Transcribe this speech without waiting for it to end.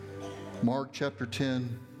Mark chapter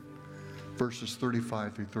 10, verses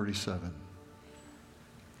 35 through 37.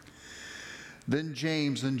 Then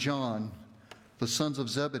James and John, the sons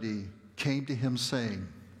of Zebedee, came to him saying,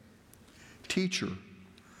 "Teacher,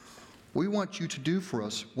 we want you to do for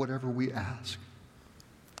us whatever we ask."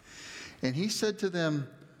 And he said to them,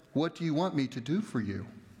 "What do you want me to do for you?"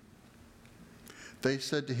 They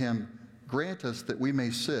said to him, "Grant us that we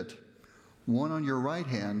may sit, one on your right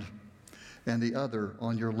hand and the other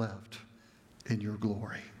on your left, in your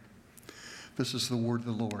glory." This is the word of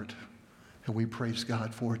the Lord, and we praise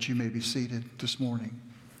God for it. You may be seated this morning.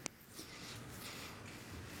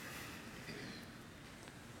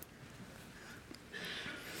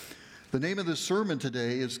 The name of the sermon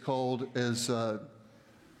today is called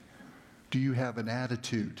Do You Have an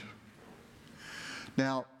Attitude?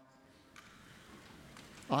 Now,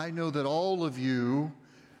 I know that all of you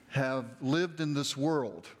have lived in this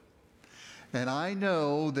world. And I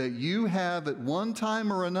know that you have at one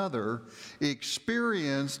time or another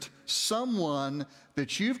experienced someone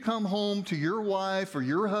that you've come home to your wife or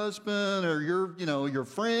your husband or your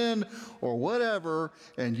friend or whatever,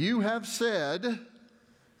 and you have said,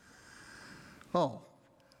 "Oh,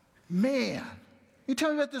 man, you tell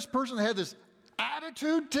me about this person that had this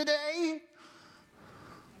attitude today?"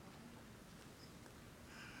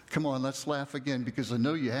 Come on, let's laugh again because I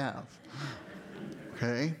know you have.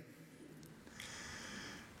 Okay?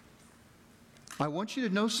 I want you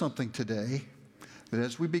to know something today, that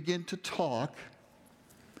as we begin to talk,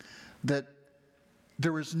 that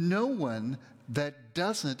there is no one that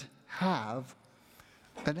doesn't have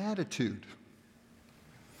an attitude.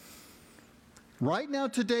 Right now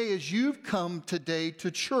today, as you've come today to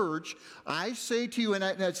church, I say to you,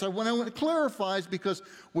 and so what I want to clarify is because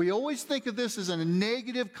we always think of this as a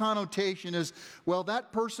negative connotation as, well,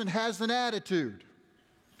 that person has an attitude.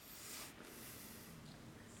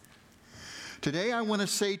 Today I want to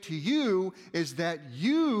say to you is that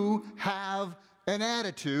you have an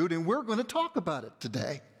attitude, and we're going to talk about it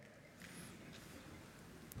today.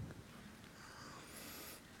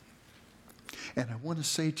 And I want to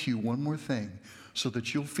say to you one more thing so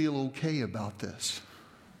that you'll feel okay about this.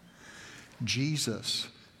 Jesus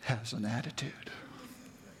has an attitude.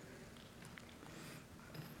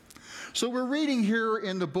 So we're reading here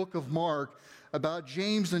in the book of Mark about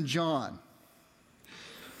James and John.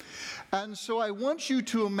 And so I want you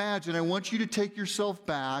to imagine, I want you to take yourself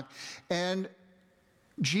back, and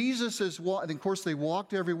Jesus is walking, and of course they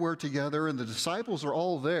walked everywhere together, and the disciples are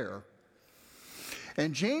all there.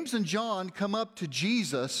 And James and John come up to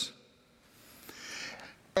Jesus,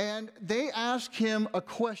 and they ask him a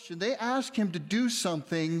question. They ask him to do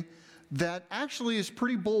something that actually is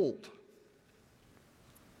pretty bold.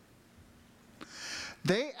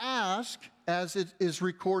 They ask, as it is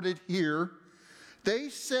recorded here, they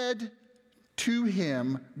said to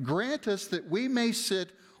him, "Grant us that we may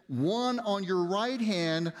sit one on your right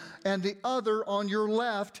hand and the other on your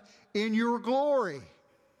left in your glory."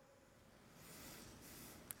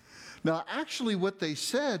 Now, actually, what they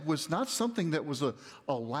said was not something that was a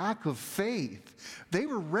lack of faith. They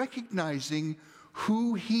were recognizing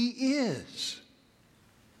who he is.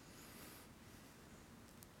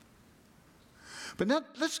 But now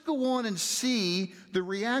let's go on and see the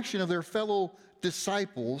reaction of their fellow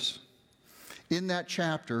disciples in that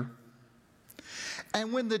chapter.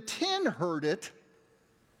 And when the 10 heard it,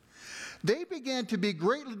 they began to be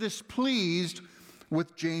greatly displeased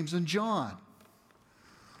with James and John.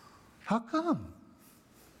 How come?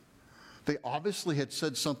 They obviously had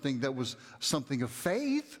said something that was something of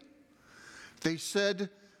faith. They said,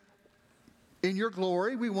 "In your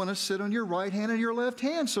glory, we want to sit on your right hand and your left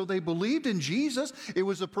hand." So they believed in Jesus. It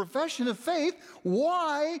was a profession of faith.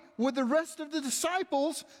 Why would the rest of the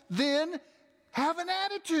disciples then have an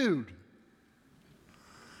attitude?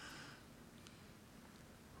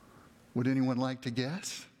 Would anyone like to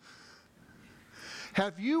guess?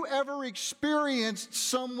 Have you ever experienced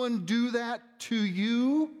someone do that to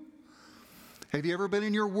you? Have you ever been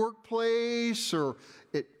in your workplace or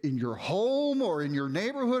in your home or in your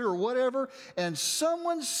neighborhood or whatever, and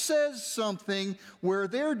someone says something where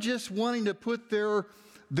they're just wanting to put their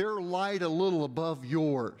light a little above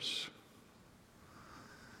yours?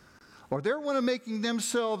 Or they're wanting to making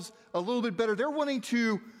themselves a little bit better. They're wanting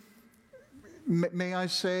to, may I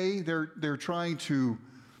say, they're trying to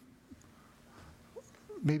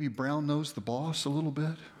maybe brown nose the boss a little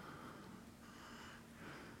bit.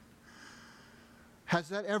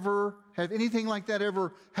 Have anything like that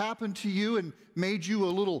ever happened to you and made you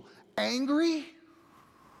a little angry?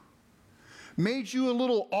 Made you a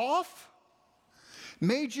little off?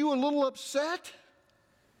 Made you a little upset?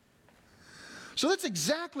 So that's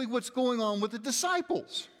exactly what's going on with the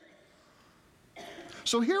disciples.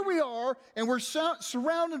 So here we are, and we're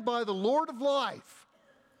surrounded by the Lord of life.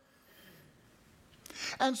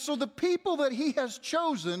 And so the people that he has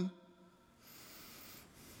chosen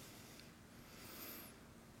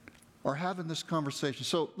are having this conversation.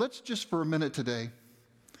 So let's just for a minute today,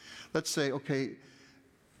 let's say, okay,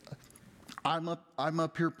 I'm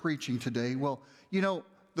up here preaching today. Well, you know,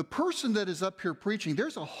 the person that is up here preaching,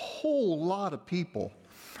 there's a whole lot of people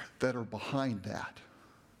that are behind that.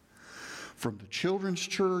 From the children's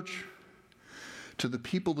church, to the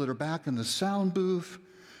people that are back in the sound booth,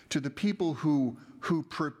 to the people who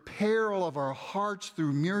prepare all of our hearts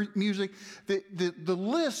through music. The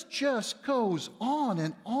list just goes on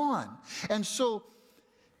and on. And so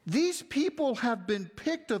these people have been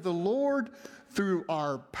picked of the Lord through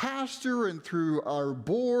our pastor and through our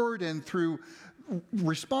board and through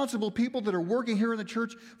responsible people that are working here in the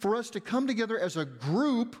church for us to come together as a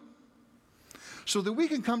group so that we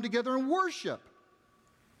can come together and worship.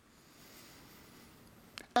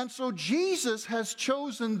 And so Jesus has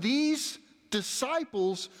chosen these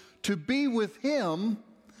disciples to be with him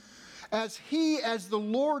as he, as the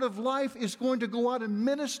Lord of life, is going to go out and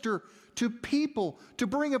minister to people to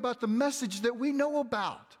bring about the message that we know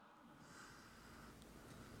about.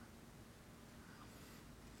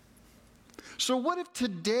 So what if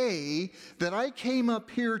today that I came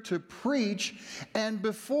up here to preach, and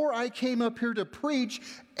before I came up here to preach,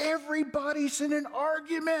 everybody's in an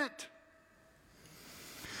argument?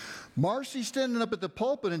 Marcy's standing up at the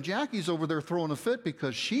pulpit and Jackie's over there throwing a fit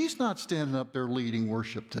because she's not standing up there leading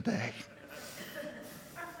worship today.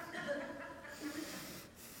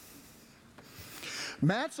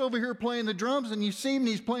 Matt's over here playing the drums, and you see him, and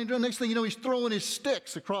he's playing drums. Next thing you know, he's throwing his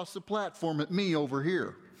sticks across the platform at me over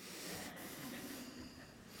here.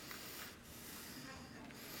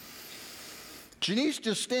 Janice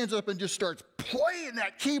just stands up and just starts playing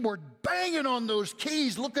that keyboard, banging on those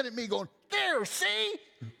keys, looking at me going, there, see?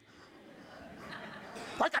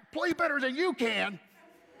 I can play better than you can.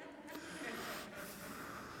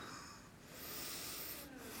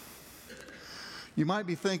 You might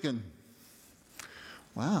be thinking,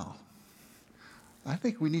 wow, I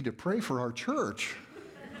think we need to pray for our church.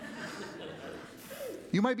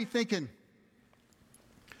 You might be thinking,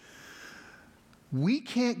 we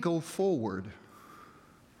can't go forward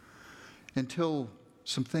until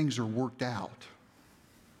some things are worked out.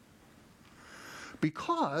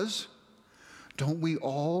 Because, don't we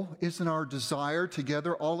all, isn't our desire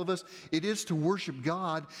together, all of us, it is to worship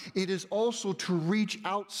God. It is also to reach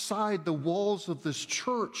outside the walls of this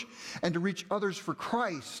church and to reach others for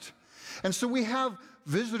Christ. And so we have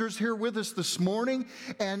visitors here with us this morning,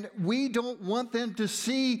 and we don't want them to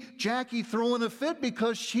see Jackie throwing a fit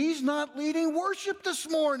because she's not leading worship this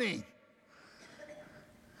morning.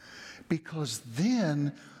 Because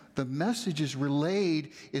then the message is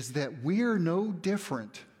relayed is that we're no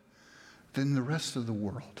different than the rest of the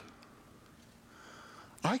world.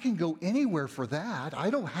 I can go anywhere for that. I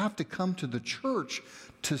don't have to come to the church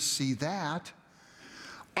to see that.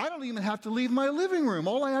 I don't even have to leave my living room.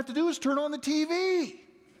 All I have to do is turn on the TV.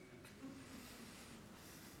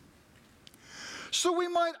 So we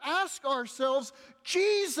might ask ourselves,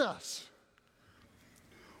 Jesus,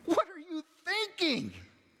 what are you thinking?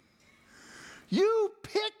 You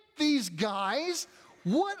picked these guys.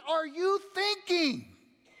 What are you thinking?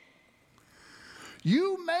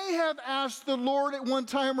 You may have asked the Lord at one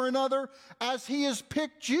time or another, as he has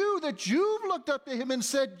picked you, that you've looked up to him and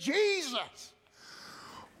said, Jesus,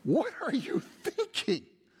 what are you thinking?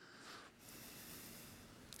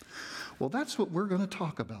 Well, that's what we're going to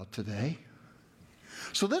talk about today.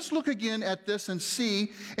 So let's look again at this and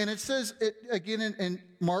see, and it says it again in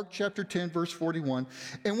Mark chapter 10, verse 41,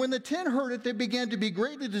 and when the 10 heard it, they began to be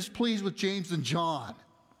greatly displeased with James and John.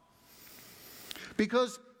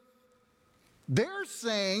 Because they're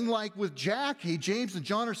saying, like with Jackie, James and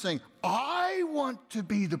John are saying, I want to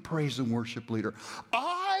be the praise and worship leader.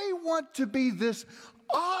 I want to be this.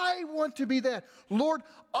 I want to be that. Lord,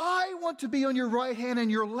 I want to be on your right hand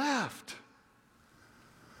and your left.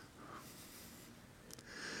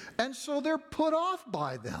 And so they're put off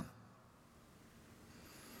by them.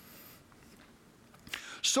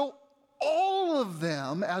 So all of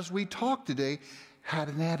them, as we talk today, had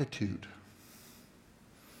an attitude.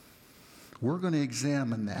 We're going to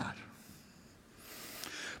examine that.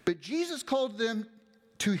 But Jesus called them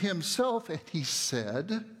to himself, and he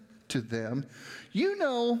said to them, you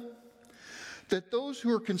know that those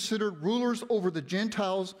who are considered rulers over the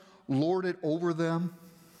Gentiles lord it over them,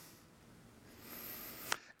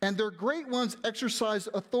 and their great ones exercise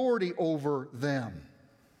authority over them.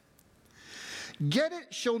 Yet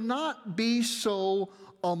it shall not be so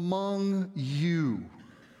among you.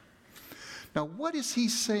 Now, what is he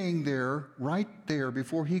saying there, right there,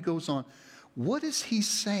 before he goes on? What is he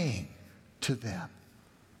saying to them?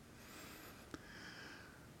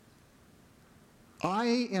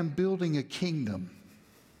 I am building a kingdom.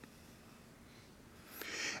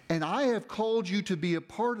 And I have called you to be a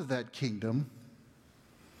part of that kingdom.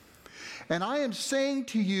 And I am saying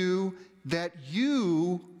to you that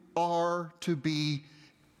you are to be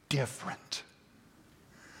different.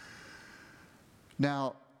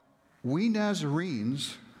 Now, we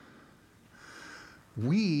Nazarenes,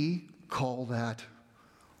 we call that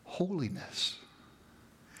holiness.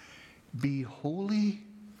 Be holy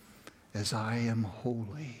as I am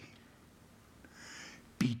holy.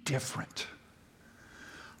 Be different.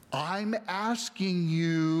 I'm asking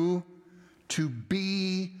you to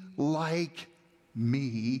be like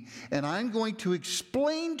me, and I'm going to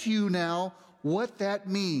explain to you now what that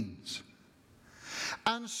means.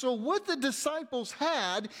 And so what the disciples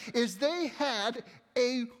had is they had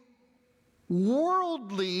a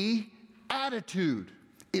worldly attitude.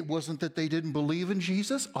 It wasn't that they didn't believe in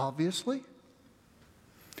Jesus, obviously.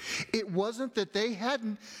 It wasn't that they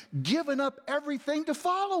hadn't given up everything to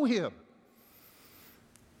follow him.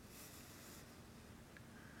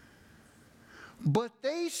 But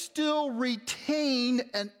they still retain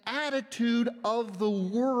an attitude of the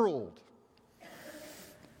world.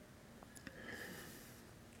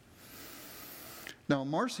 Now,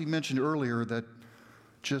 Marcy mentioned earlier that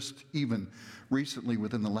just even recently,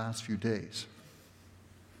 within the last few days,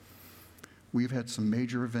 we've had some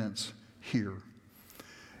major events here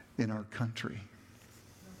in our country.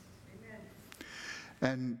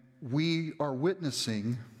 And we are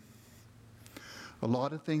witnessing a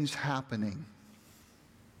lot of things happening.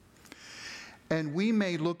 And we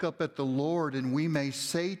may look up at the Lord and we may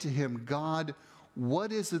say to him, God,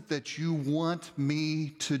 what is it that you want me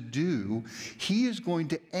to do? He is going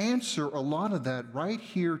to answer a lot of that right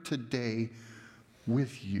here today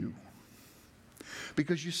with you.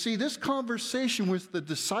 Because you see, this conversation with the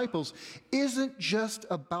disciples isn't just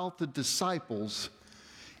about the disciples,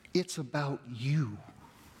 it's about you.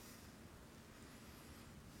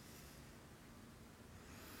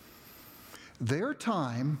 Their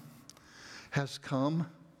time has come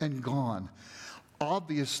and gone.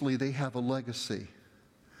 Obviously, they have a legacy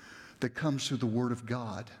that comes through the Word of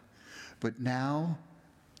God. But now,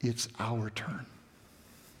 it's our turn.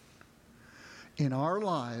 In our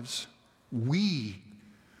lives, we,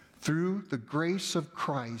 through the grace of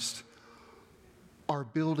Christ, are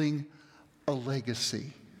building a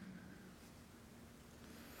legacy.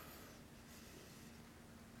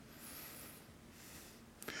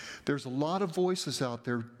 There's a lot of voices out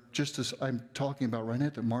there, just as I'm talking about right now,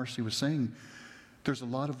 that Marcy was saying. There's a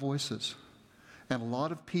lot of voices and a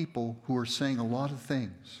lot of people who are saying a lot of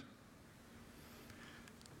things.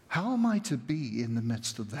 How am I to be in the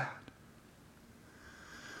midst of that?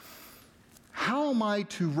 How am I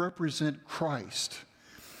to represent Christ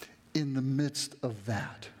in the midst of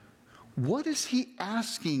that? What is he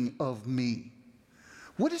asking of me?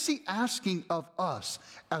 What is he asking of us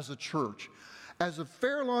as a church? As a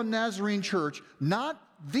Fair Lawn Nazarene church, not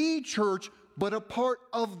the church, but a part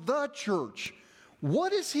of the church.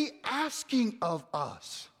 What is he asking of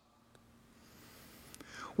us?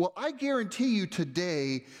 Well, I guarantee you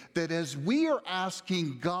today that as we are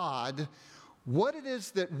asking God what it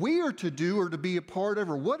is that we are to do or to be a part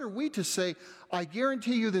of, or what are we to say, I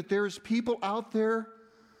guarantee you that there's people out there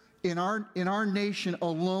in our nation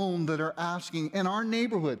alone that are asking, in our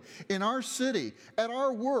neighborhood, in our city, at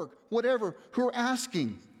our work, whatever, who are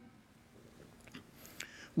asking,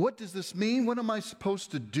 what does this mean? What am I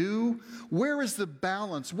supposed to do? Where is the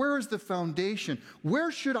balance? Where is the foundation? Where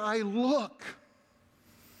should I look?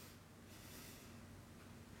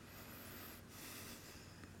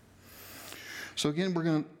 So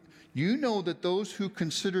again, you know that those who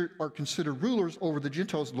are considered rulers over the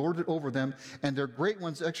Gentiles lord it over them, and their great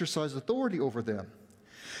ones exercise authority over them.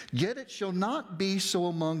 Yet it shall not be so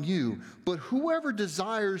among you, but whoever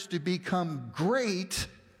desires to become great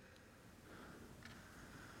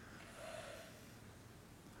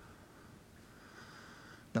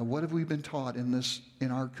Now, what have we been taught in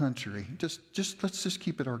our country? Let's just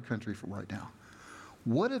keep it our country for right now.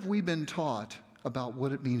 What have we been taught about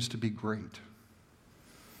what it means to be great?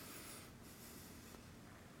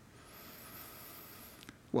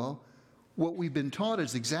 Well, what we've been taught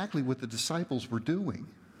is exactly what the disciples were doing.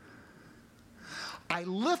 I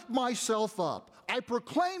lift myself up. I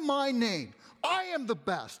proclaim my name. I am the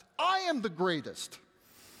best. I am the greatest.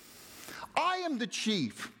 I am the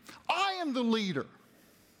chief. I am the leader.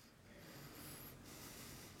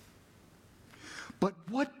 But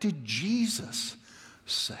what did Jesus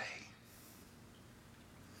say?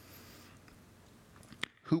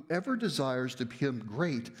 Whoever desires to become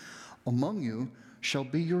great among you shall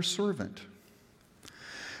be your servant.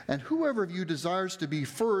 And whoever of you desires to be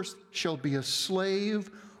first shall be a slave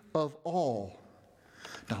of all.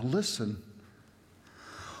 Now listen,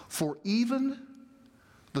 for even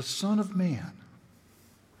the Son of Man,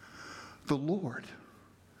 the Lord,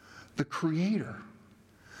 the Creator,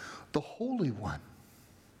 the Holy One,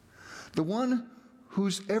 the one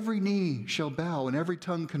whose every knee shall bow and every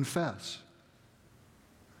tongue confess,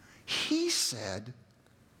 he said,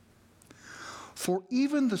 for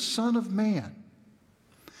even the Son of Man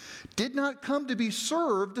did not come to be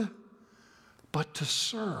served, but to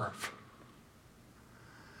serve,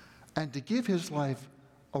 and to give his life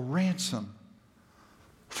a ransom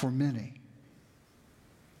for many.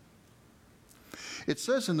 It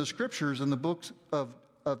says in the scriptures in the books of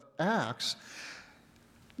Acts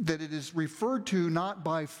that it is referred to not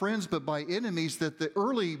by friends but by enemies, that the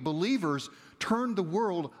early believers turned the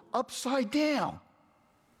world upside down.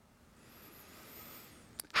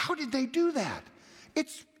 How did they do that?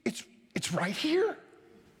 It's right here.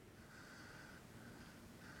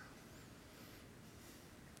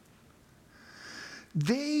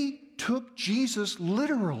 They took Jesus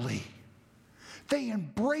literally. They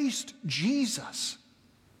embraced Jesus.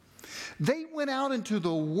 They went out into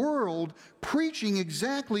the world preaching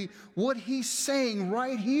exactly what he's saying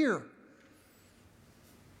right here.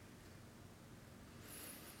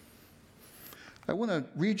 I want to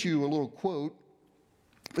read you a little quote.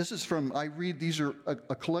 This is from, these are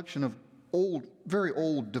a collection of very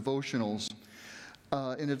old devotionals.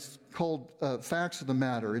 And it's called Facts of the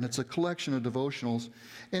Matter, and it's a collection of devotionals.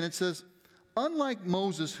 And it says, unlike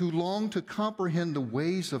Moses, who longed to comprehend the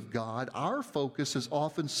ways of God, our focus is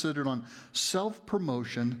often centered on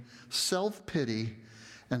self-promotion, self-pity,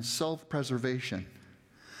 and self-preservation.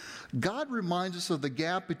 God reminds us of the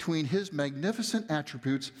gap between his magnificent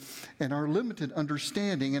attributes and our limited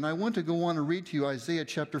understanding. And I want to go on and read to you Isaiah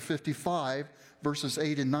chapter 55, verses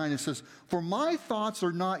 8 and 9. It says, for my thoughts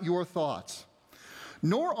are not your thoughts,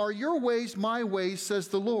 nor are your ways my ways, says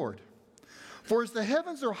the Lord. For as the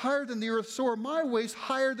heavens are higher than the earth, so are my ways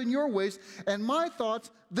higher than your ways, and my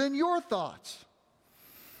thoughts than your thoughts.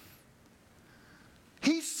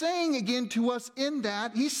 He's saying again to us in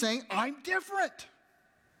that, he's saying, I'm different.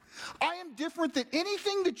 I am different than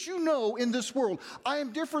anything that you know in this world. I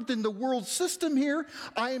am different than the world system here.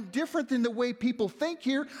 I am different than the way people think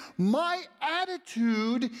here. My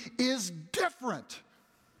attitude is different.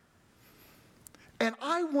 And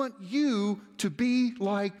I want you to be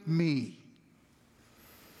like me.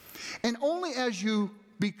 And only as you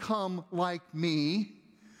become like me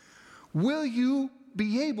will you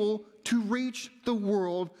be able to reach the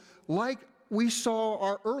world like we saw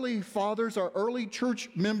our early fathers, our early church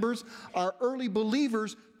members, our early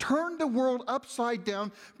believers turn the world upside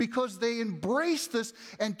down because they embraced this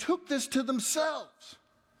and took this to themselves.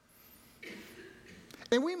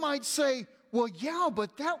 And we might say, well, yeah,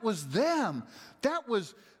 but that was them. That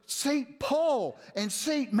was St. Paul and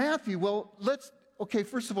St. Matthew. Well,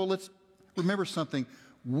 first of all, let's remember something.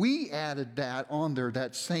 We added that on there,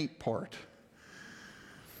 that saint part.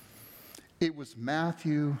 It was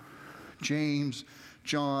Matthew, James,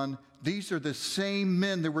 John. These are the same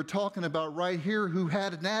men that we're talking about right here who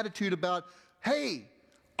had an attitude about, hey,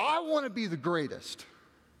 I want to be the greatest.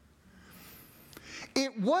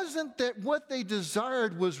 It wasn't that what they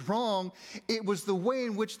desired was wrong. It was the way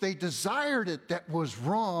in which they desired it that was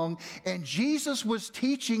wrong. And Jesus was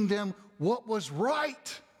teaching them what was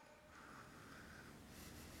right.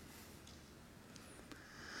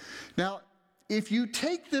 Now, if you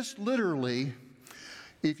take this literally,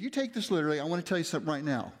 I want to tell you something right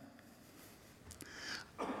now.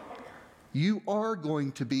 You are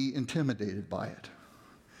going to be intimidated by it.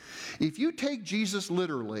 If you take Jesus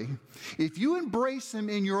literally, if you embrace him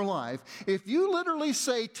in your life, if you literally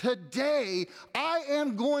say, today I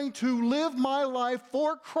am going to live my life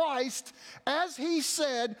for Christ, as he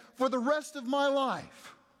said, for the rest of my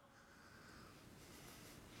life.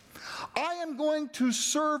 I am going to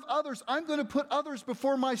serve others. I'm going to put others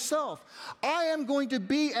before myself. I am going to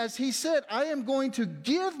be, as he said, I am going to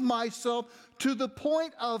give myself to the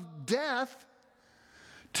point of death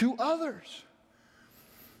to others.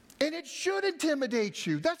 And it should intimidate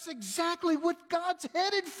you. That's exactly what God's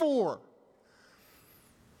headed for.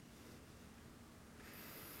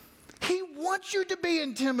 He wants you to be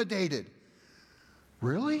intimidated.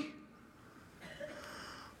 Really?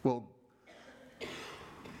 Well,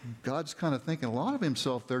 God's kind of thinking a lot of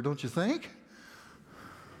himself there, don't you think?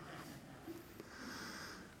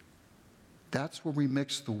 That's where we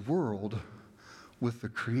mix the world with the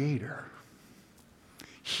Creator.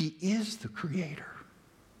 He is the Creator.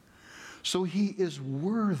 So he is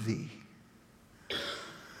worthy.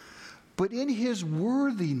 But in his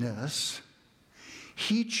worthiness,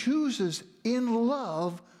 he chooses in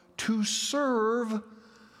love to serve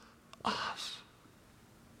us,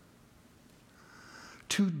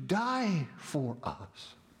 to die for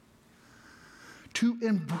us, to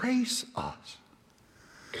embrace us,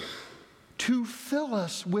 to fill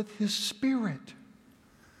us with his Spirit,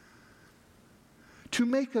 to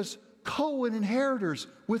make us co-inheritors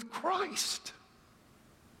with Christ.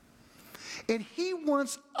 And he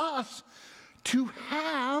wants us to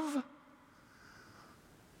have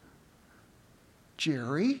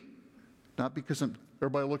Jerry, not because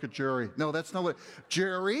everybody look at Jerry. No, that's not what,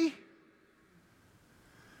 Jerry.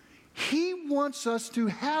 He wants us to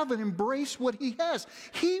have and embrace what he has.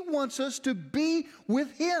 He wants us to be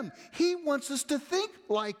with him. He wants us to think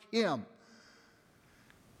like him.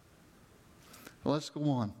 Let's go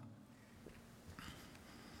on.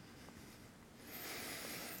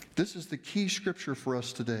 This is the key scripture for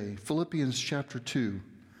us today. Philippians chapter 2,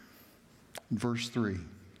 verse 3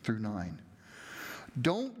 through 9.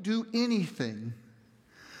 Don't do anything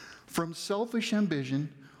from selfish ambition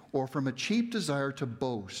or from a cheap desire to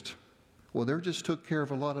boast. Well, they just took care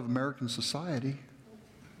of a lot of American society.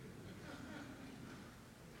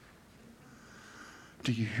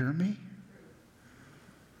 Do you hear me?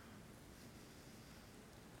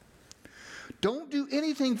 Don't do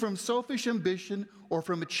anything from selfish ambition or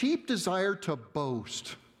from a cheap desire to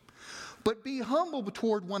boast, but be humble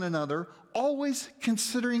toward one another, always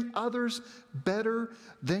considering others better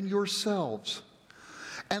than yourselves.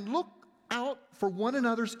 And look out for one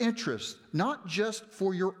another's interests, not just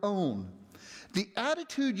for your own. The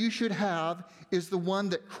attitude you should have is the one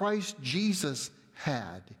that Christ Jesus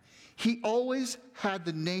had. He always had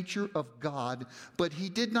the nature of God, but he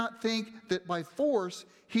did not think that by force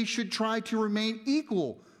he should try to remain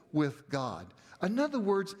equal with God. In other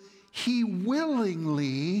words, he was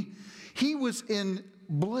in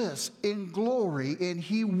bliss, in glory, and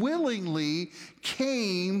he willingly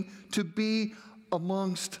came to be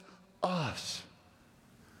amongst us.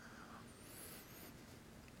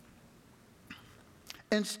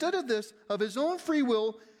 Instead of this, of his own free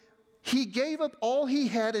will, he gave up all he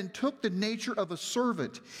had and took the nature of a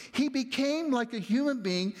servant. He became like a human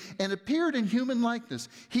being and appeared in human likeness.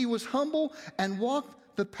 He was humble and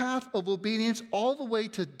walked the path of obedience all the way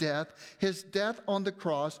to death, his death on the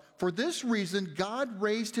cross. For this reason, God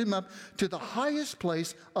raised him up to the highest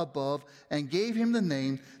place above and gave him the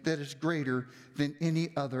name that is greater than any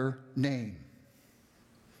other name.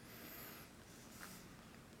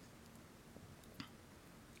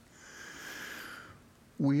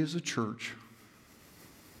 We as a church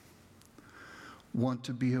want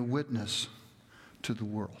to be a witness to the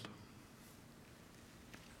world.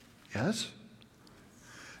 Yes?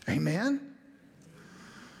 Amen?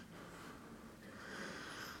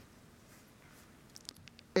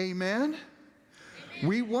 Amen?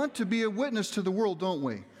 We want to be a witness to the world, don't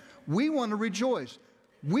we? We want to rejoice.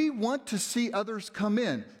 We want to see others come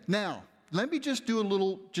in. Now, let me just do a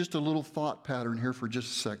little thought pattern here for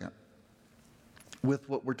just a second with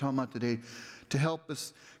what we're talking about today to help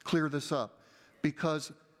us clear this up.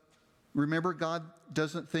 Because remember, God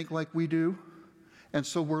doesn't think like we do, and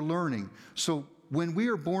so we're learning. So when we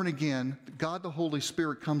are born again, God the Holy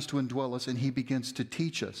Spirit comes to indwell us, and he begins to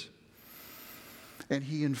teach us. And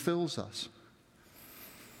he infills us.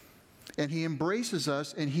 And he embraces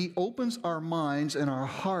us, and he opens our minds and our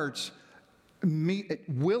hearts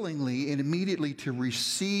willingly and immediately to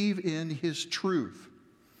receive in his truth.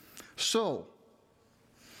 So,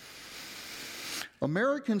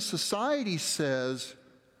 American society says,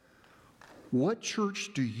 what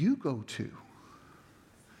church do you go to?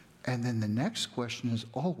 And then the next question is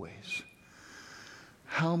always,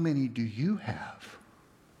 how many do you have?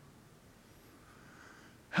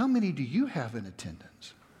 How many do you have in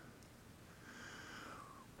attendance?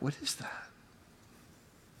 What is that?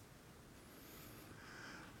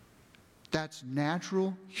 That's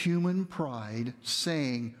natural human pride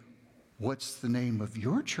saying, what's the name of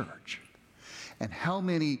your church? And how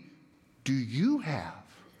many do you have?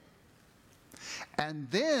 And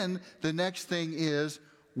then the next thing is,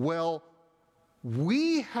 well,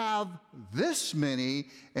 we have this many,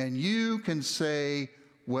 and you can say,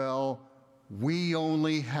 well, we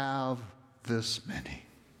only have this many.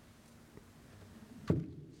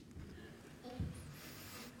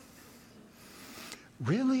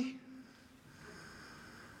 Really?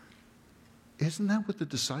 Isn't that what the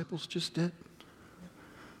disciples just did?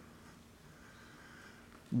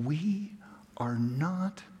 We are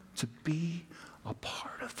not to be a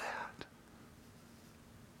part of that.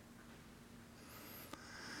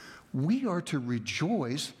 We are to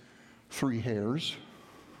rejoice, 3 hairs,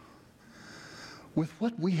 with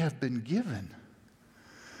what we have been given.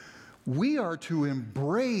 We are to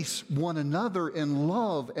embrace one another in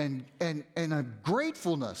love and a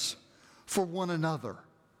gratefulness for one another.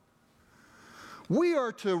 We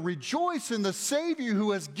are to rejoice in the Savior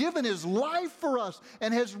who has given his life for us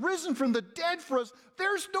and has risen from the dead for us.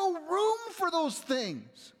 There's no room for those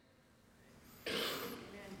things.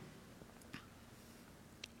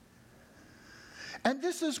 And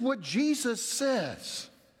this is what Jesus says.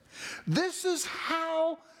 This is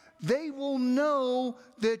how they will know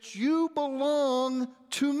that you belong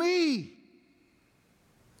to me.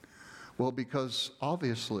 Well, because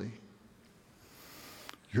obviously,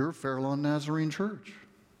 you're Fair Lawn Nazarene Church.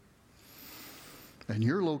 And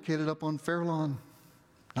you're located up on Fair Lawn.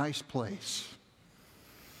 Nice place.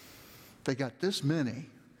 They got this many.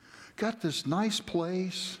 Got this nice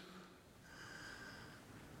place.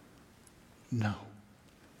 No.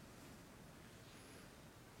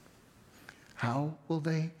 How will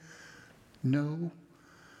they know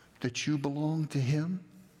that you belong to him?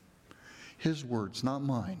 His words, not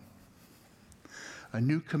mine. A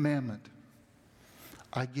new commandment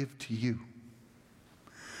I give to you,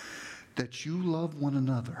 that you love one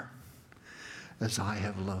another as I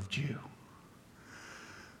have loved you.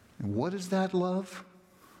 And what is that love?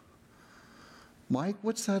 Mike,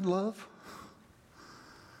 what's that love?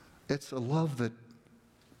 It's a love that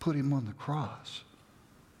put him on the cross.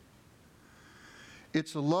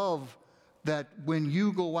 It's a love that when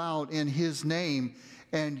you go out in his name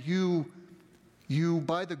and you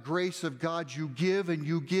by the grace of God, you give and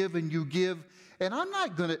you give and you give. And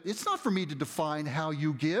it's not for me to define how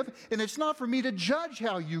you give, and it's not for me to judge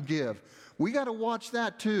how you give. We got to watch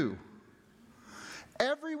that too.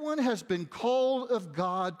 Everyone has been called of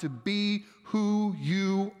God to be who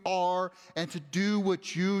you are and to do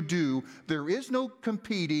what you do. There is no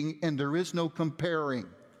competing and there is no comparing.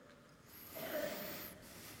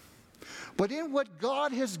 But in what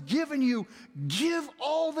God has given you, give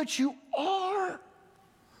all that you are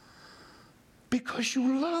because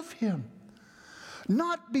you love him.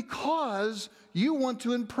 Not because you want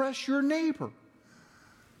to impress your neighbor.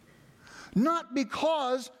 Not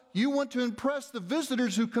because you want to impress the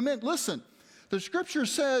visitors who come in. Listen, the scripture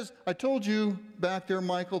says, I told you back there,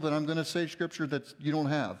 Michael, that I'm going to say scripture that you don't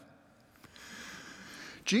have.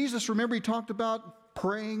 Jesus, remember he talked about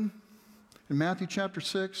praying in Matthew chapter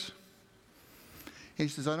 6? He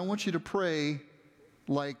says, I don't want you to pray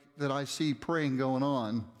like that I see praying going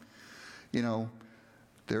on. You know,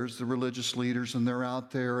 there's the religious leaders and they're out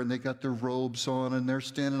there and they got their robes on and they're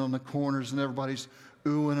standing on the corners and everybody's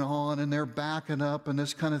oohing and on and they're backing up and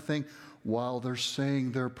this kind of thing while they're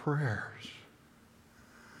saying their prayers.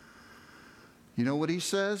 You know what he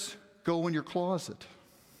says? Go in your closet.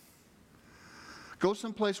 Go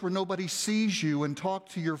someplace where nobody sees you and talk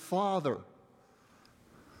to your Father.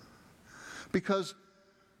 Because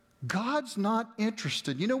God's not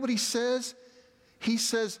interested. You know what he says? He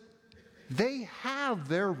says, they have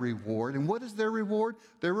their reward. And what is their reward?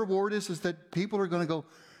 Their reward is that people are going to go,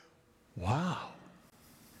 wow,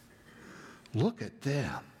 look at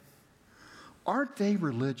them. Aren't they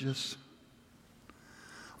religious?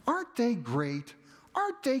 Aren't they great?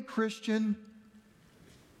 Aren't they Christian?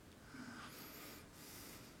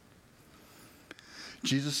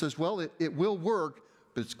 Jesus says, well, it will work,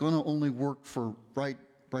 but it's going to only work for right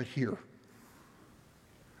here.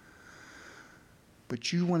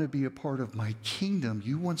 But you want to be a part of my kingdom.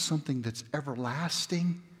 You want something that's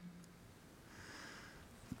everlasting.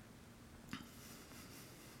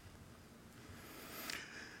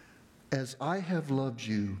 As I have loved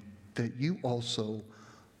you, that you also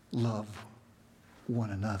love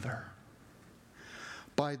one another.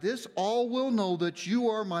 By this all will know that you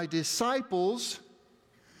are my disciples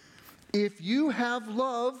if you have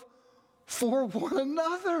love for one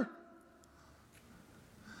another.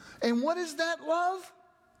 And what is that love?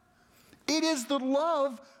 It is the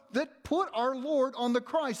love that put our Lord on the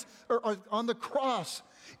cross.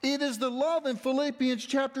 It is the love in Philippians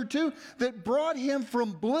chapter 2 that brought him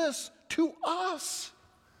from bliss to us.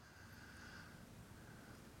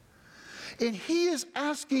 And he is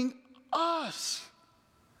asking us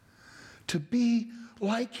to be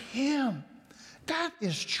like him. That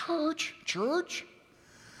is church.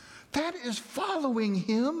 That is following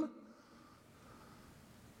him.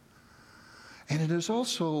 And it is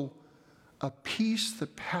also a peace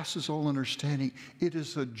that passes all understanding. It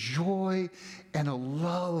is a joy and a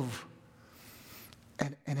love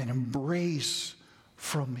and an embrace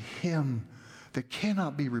from him that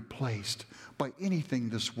cannot be replaced by anything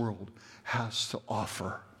this world has to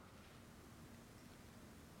offer.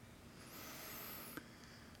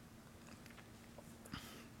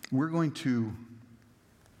 We're going to,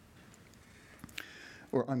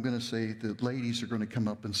 or I'm going to say the ladies are going to come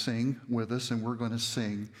up and sing with us, and we're going to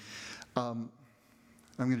sing. I'm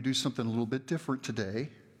going to do something a little bit different today.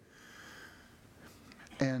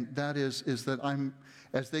 And that is that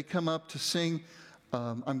as they come up to sing,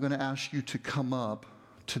 I'm going to ask you to come up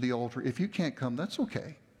to the altar. If you can't come, that's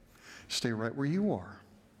okay. Stay right where you are.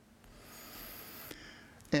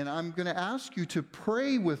 And I'm going to ask you to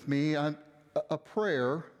pray with me on a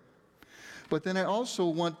prayer, but then I also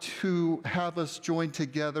want to have us join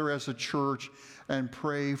together as a church and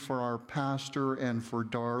pray for our pastor and for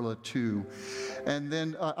Darla too. And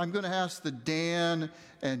then I'm going to ask that Dan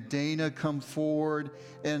and Dana come forward.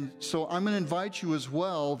 And so I'm going to invite you as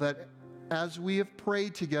well that as we have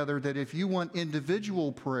prayed together, that if you want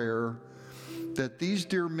individual prayer, that these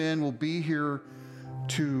dear men will be here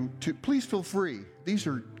to please feel free. These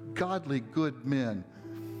are godly, good men.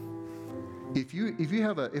 If you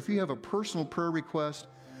have a personal prayer request,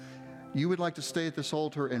 you would like to stay at this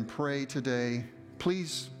altar and pray today,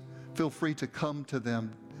 please feel free to come to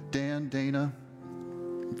them. Dan, Dana,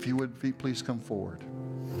 if you would please come forward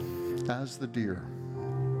as the deer.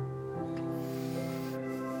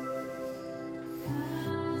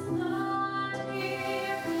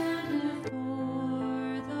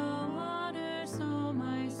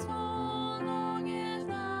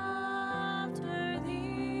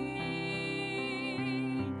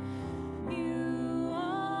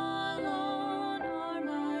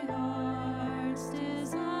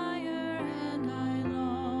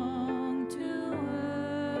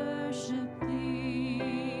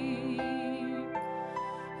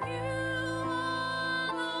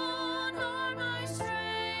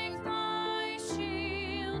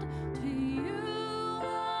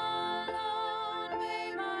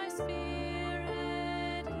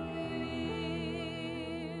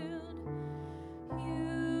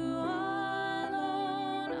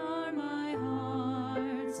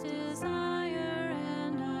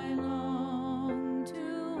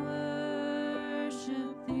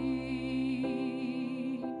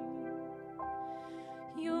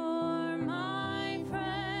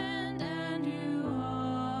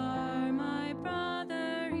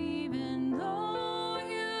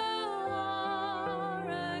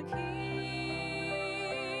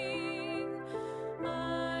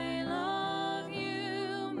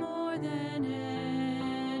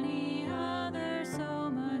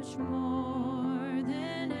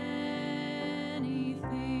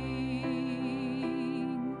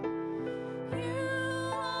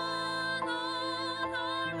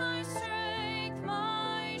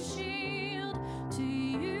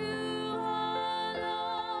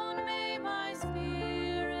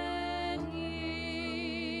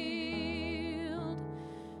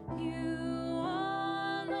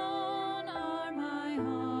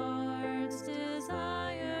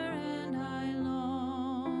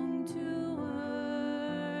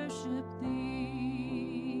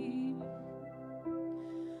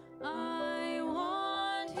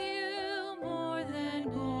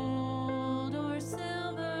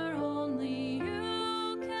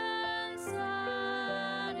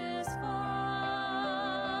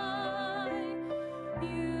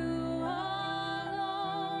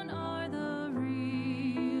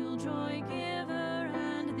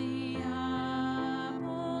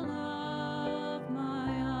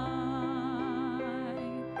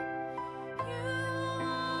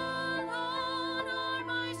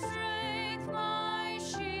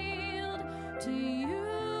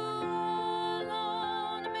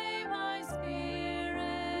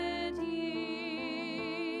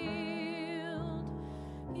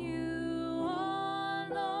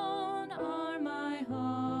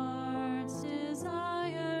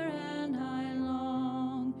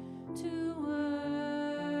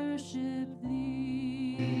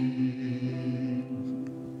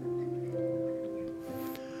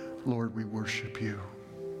 Lord, we worship you.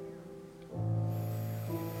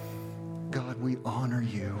 God, we honor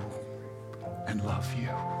you and love you.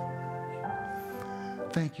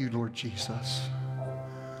 Thank you, Lord Jesus,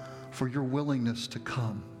 for your willingness to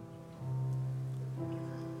come,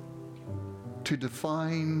 to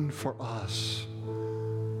define for us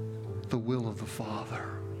the will of the Father,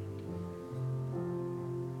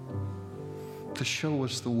 to show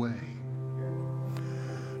us the way,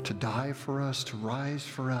 to die for us, to rise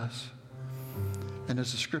for us, and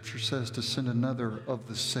as the scripture says, to send another of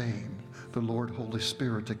the same, the Lord Holy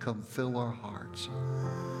Spirit, to come fill our hearts,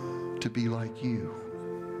 to be like you.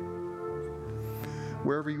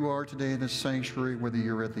 Wherever you are today in this sanctuary, whether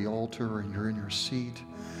you're at the altar or you're in your seat,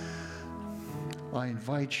 I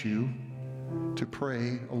invite you to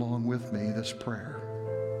pray along with me this prayer.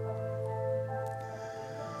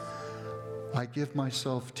 I give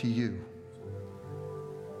myself to you,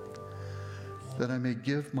 that I may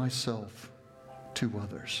give myself to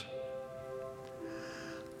others.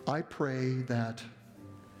 I pray that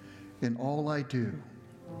in all I do,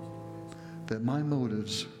 that my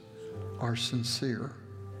motives are sincere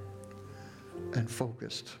and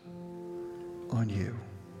focused on you.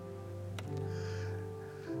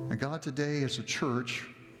 And God, today as a church,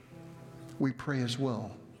 we pray as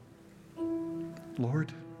well,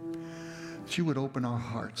 Lord, that you would open our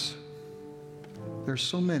hearts. There's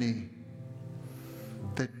so many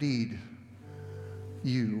that need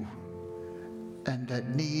you and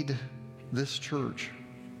that need this church.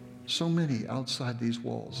 So many outside these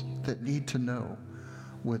walls that need to know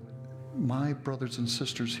what my brothers and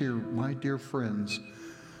sisters here, my dear friends,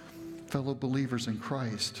 fellow believers in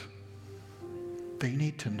Christ, they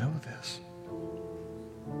need to know this.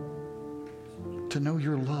 To know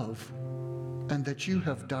your love and that you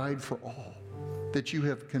have died for all, that you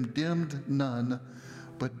have condemned none,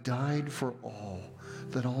 but died for all,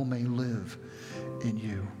 that all may live in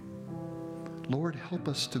you. Lord, help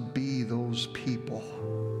us to be those people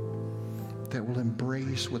that will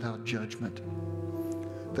embrace without judgment,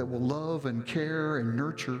 that will love and care and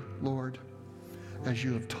nurture, Lord, as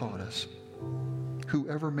you have taught us,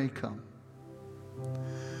 whoever may come.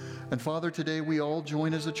 And Father, today we all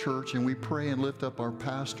join as a church and we pray and lift up our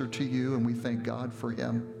pastor to you, and we thank God for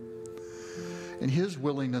him and his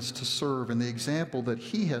willingness to serve and the example that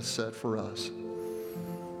he has set for us.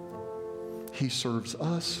 He serves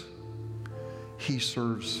us. He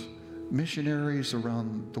serves missionaries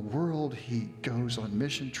around the world. He goes on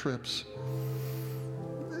mission trips.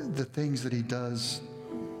 The things that he does,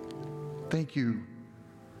 thank you.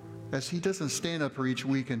 As he doesn't stand up here each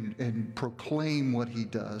week and proclaim what he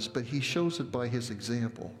does, but he shows it by his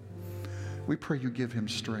example. We pray you give him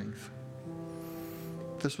strength.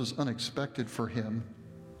 This was unexpected for him,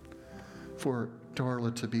 for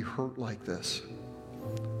Darla to be hurt like this,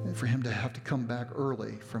 and for him to have to come back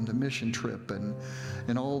early from the mission trip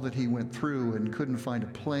and all that he went through and couldn't find a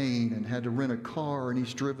plane and had to rent a car, and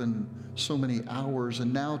he's driven so many hours,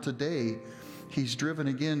 and now today he's driven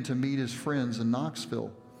again to meet his friends in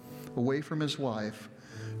Knoxville, away from his wife,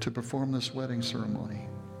 to perform this wedding ceremony.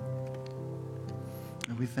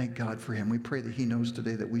 And we thank God for him. We pray that he knows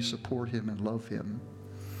today that we support him and love him.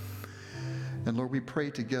 And Lord, we pray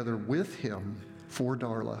together with him for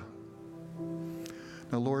Darla.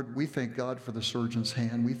 Now, Lord, we thank God for the surgeon's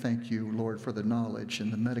hand. We thank you, Lord, for the knowledge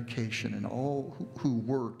and the medication and all who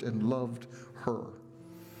worked and loved her.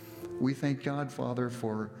 We thank God, Father,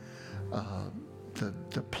 for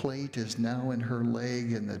the plate is now in her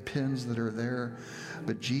leg and the pins that are there.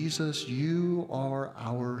 But Jesus, you are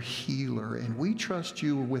our healer, and we trust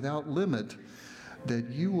you without limit that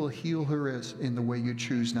you will heal her as in the way you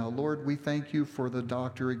choose. Now, Lord, we thank you for the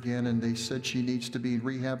doctor again, and they said she needs to be in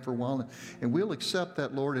rehab for a while, and we'll accept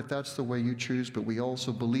that, Lord, if that's the way you choose, but we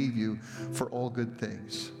also believe you for all good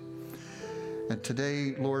things. And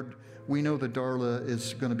today, Lord, we know that Darla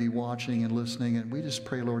is going to be watching and listening, and we just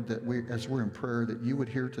pray, Lord, that we, as we're in prayer, that you would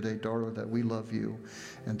hear today, Darla, that we love you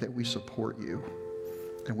and that we support you.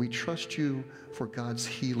 And we trust you for God's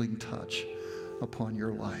healing touch upon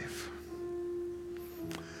your life.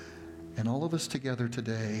 And all of us together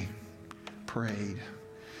today prayed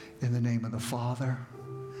in the name of the Father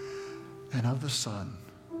and of the Son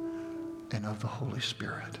and of the Holy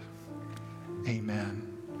Spirit.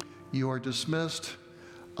 Amen. You are dismissed.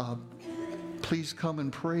 Please come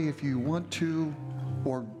and pray if you want to,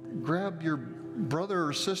 or grab your brother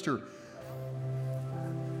or sister.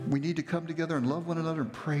 We need to come together and love one another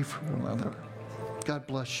and pray for one another. God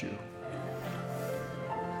bless you.